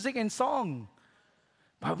just music and song.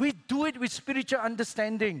 But we do it with spiritual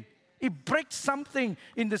understanding. It breaks something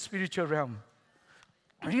in the spiritual realm.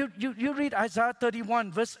 You read Isaiah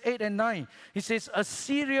 31, verse 8 and 9. He says,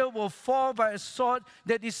 Assyria will fall by a sword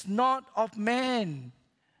that is not of man.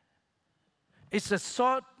 It's a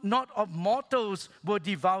sword not of mortals will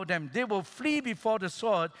devour them. They will flee before the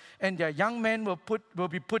sword, and their young men will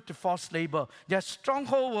be put to forced labor. Their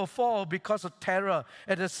stronghold will fall because of terror.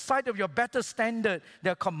 At the sight of your battle standard,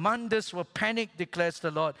 their commanders will panic, declares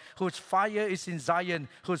the Lord, whose fire is in Zion,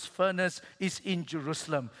 whose furnace is in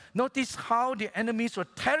Jerusalem. Notice how the enemies were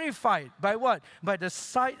terrified by what? By the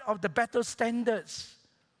sight of the battle standards.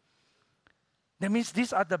 That means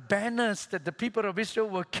these are the banners that the people of Israel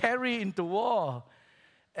will carry into war.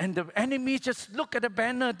 And the enemy just look at the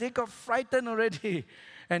banner, they got frightened already.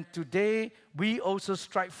 And today, we also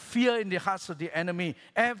strike fear in the hearts of the enemy.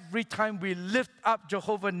 Every time we lift up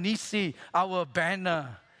Jehovah Nissi, our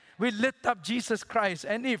banner, we lift up Jesus Christ,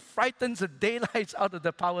 and it frightens the daylights out of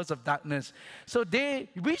the powers of darkness. So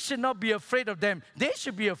we should not be afraid of them. They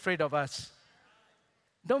should be afraid of us.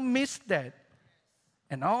 Don't miss that.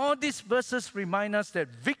 And all these verses remind us that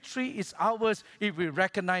victory is ours if we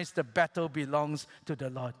recognize the battle belongs to the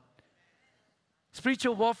Lord.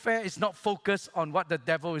 Spiritual warfare is not focused on what the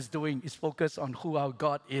devil is doing. It's focused on who our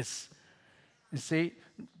God is. You see,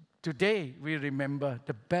 today we remember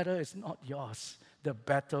the battle is not yours. The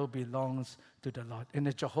battle belongs to the Lord. And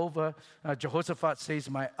the Jehoshaphat says,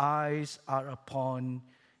 my eyes are upon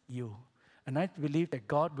you. And I believe that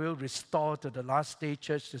God will restore to the last day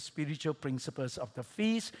church the spiritual principles of the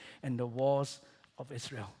feast and the wars of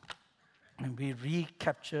Israel. And we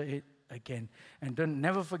recapture it again. And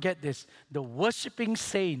never forget this. The worshiping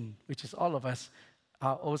saint, which is all of us,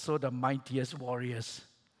 are also the mightiest warriors.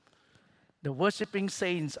 The worshiping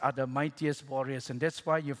saints are the mightiest warriors. And that's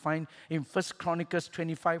why you find in 1 Chronicles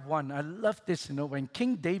 25:1, I love this, when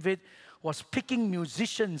King David was picking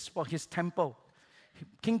musicians for his temple.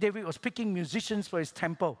 King David was picking musicians for his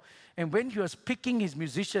temple. And when he was picking his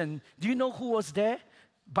musician, do you know who was there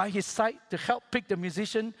by his side to help pick the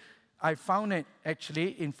musician? I found it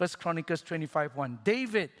actually in 1 Chronicles 25:1.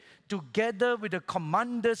 David, together with the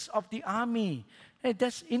commanders of the army. Hey,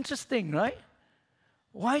 that's interesting, right?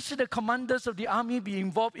 Why should the commanders of the army be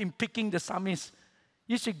involved in picking the psalmists?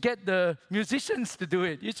 You should get the musicians to do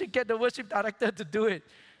it. You should get the worship director to do it.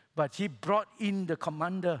 But he brought in the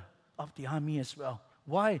commander of the army as well.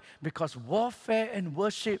 Why? Because warfare and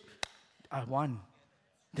worship are one.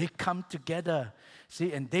 They come together.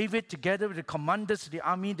 See, and David, together with the commanders of the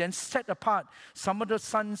army, then set apart some of the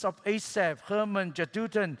sons of Asaph, Herman,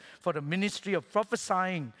 Jeduthun, for the ministry of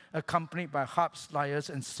prophesying, accompanied by harps, lyres,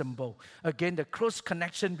 and cymbal. Again, the close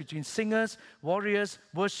connection between singers, warriors,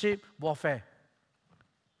 worship, warfare.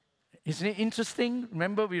 Isn't it interesting?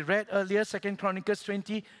 Remember we read earlier, 2 Chronicles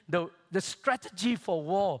 20, the strategy for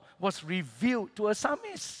war was revealed to a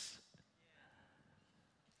psalmist.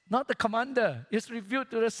 Not the commander. It's revealed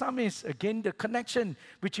to the psalmist. Again, the connection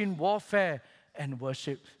between warfare and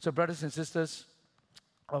worship. So brothers and sisters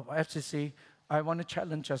of FCC, I want to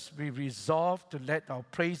challenge us. We resolve to let our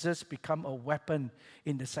praises become a weapon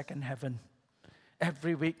in the second heaven.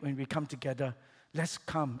 Every week when we come together, let's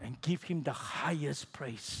come and give Him the highest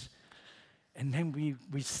praise. And then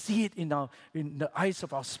we see it in the eyes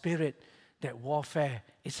of our spirit that warfare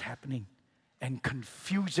is happening and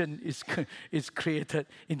confusion is created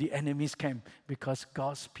in the enemy's camp because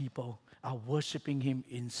God's people are worshiping Him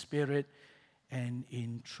in spirit and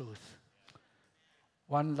in truth.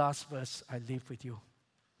 One last verse I leave with you.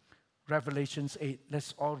 Revelations 8.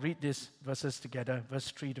 Let's all read these verses together,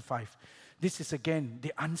 verse 3-5. This is again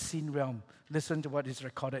the unseen realm. Listen to what is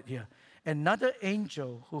recorded here. Another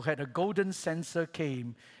angel who had a golden censer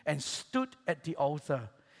came and stood at the altar.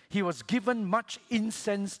 He was given much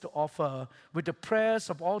incense to offer with the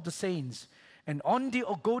prayers of all the saints. And on the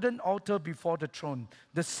golden altar before the throne,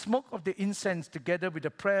 the smoke of the incense together with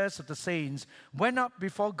the prayers of the saints went up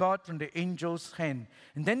before God from the angel's hand.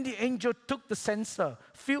 And then the angel took the censer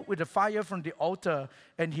filled with the fire from the altar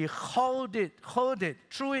and he hurled it,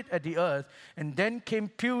 threw it at the earth. And then came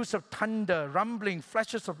peals of thunder, rumbling,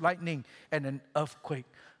 flashes of lightning, and an earthquake.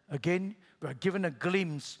 Again, we are given a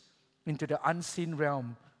glimpse into the unseen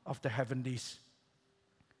realm of the heavenlies.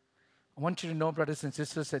 I want you to know, brothers and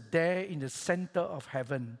sisters, that there in the center of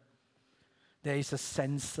heaven, there is a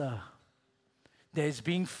censer. There is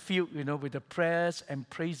being filled, with the prayers and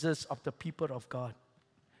praises of the people of God.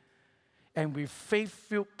 And with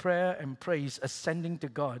faith-filled prayer and praise ascending to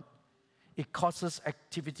God, it causes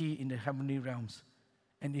activity in the heavenly realms,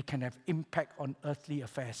 and it can have impact on earthly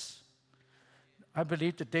affairs. I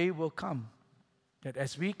believe the day will come that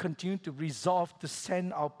as we continue to resolve to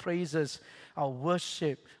send our praises, our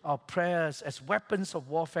worship, our prayers as weapons of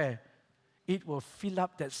warfare, it will fill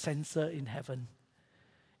up that censer in heaven.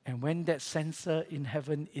 And when that censer in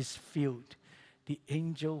heaven is filled, the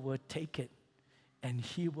angel will take it and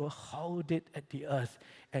he will hold it at the earth,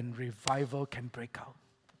 and revival can break out.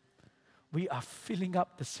 We are filling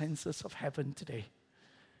up the censers of heaven today.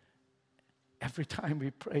 Every time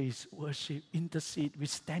we praise, worship, intercede, we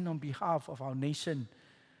stand on behalf of our nation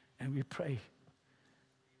and we pray.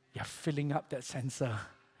 We are filling up that censer.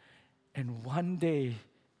 And one day,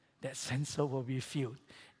 that censer will be filled.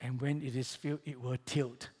 And when it is filled, it will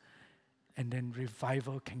tilt. And then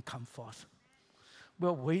revival can come forth.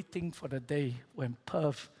 We're waiting for the day when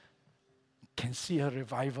Perth can see a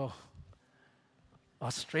revival.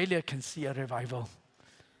 Australia can see a revival.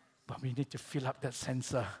 But we need to fill up that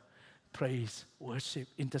censer. Praise, worship,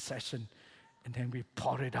 intercession, and then we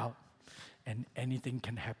pour it out, and anything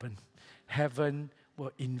can happen. Heaven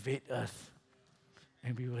will invade earth,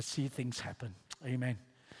 and we will see things happen. Amen.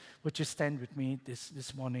 Would you stand with me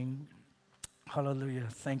this morning? Hallelujah.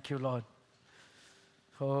 Thank you, Lord.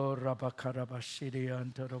 Oh,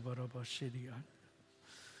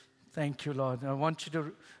 thank you, Lord. I want you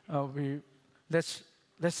to, let's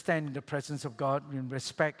stand in the presence of God and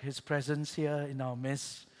respect His presence here in our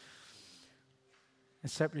midst.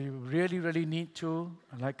 Except we really, really need to.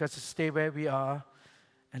 I'd like us to stay where we are,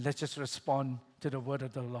 and let's just respond to the word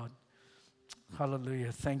of the Lord.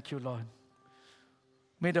 Hallelujah. Thank you, Lord.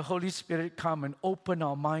 May the Holy Spirit come and open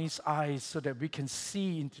our mind's eyes so that we can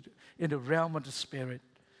see in the realm of the Spirit.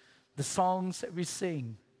 The songs that we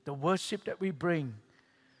sing, the worship that we bring,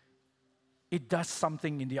 it does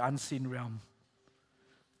something in the unseen realm.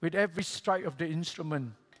 With every strike of the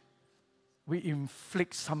instrument, we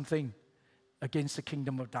inflict something against the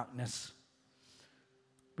kingdom of darkness.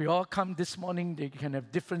 We all come this morning, they can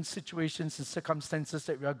have different situations and circumstances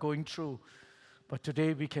that we are going through. But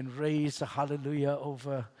today we can raise a hallelujah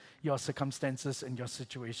over your circumstances and your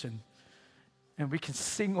situation. And we can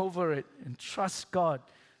sing over it and trust God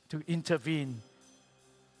to intervene.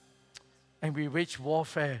 And we wage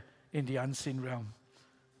warfare in the unseen realm.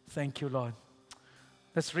 Thank you, Lord.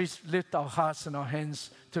 Let's lift our hearts and our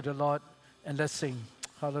hands to the Lord and let's sing.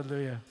 Hallelujah.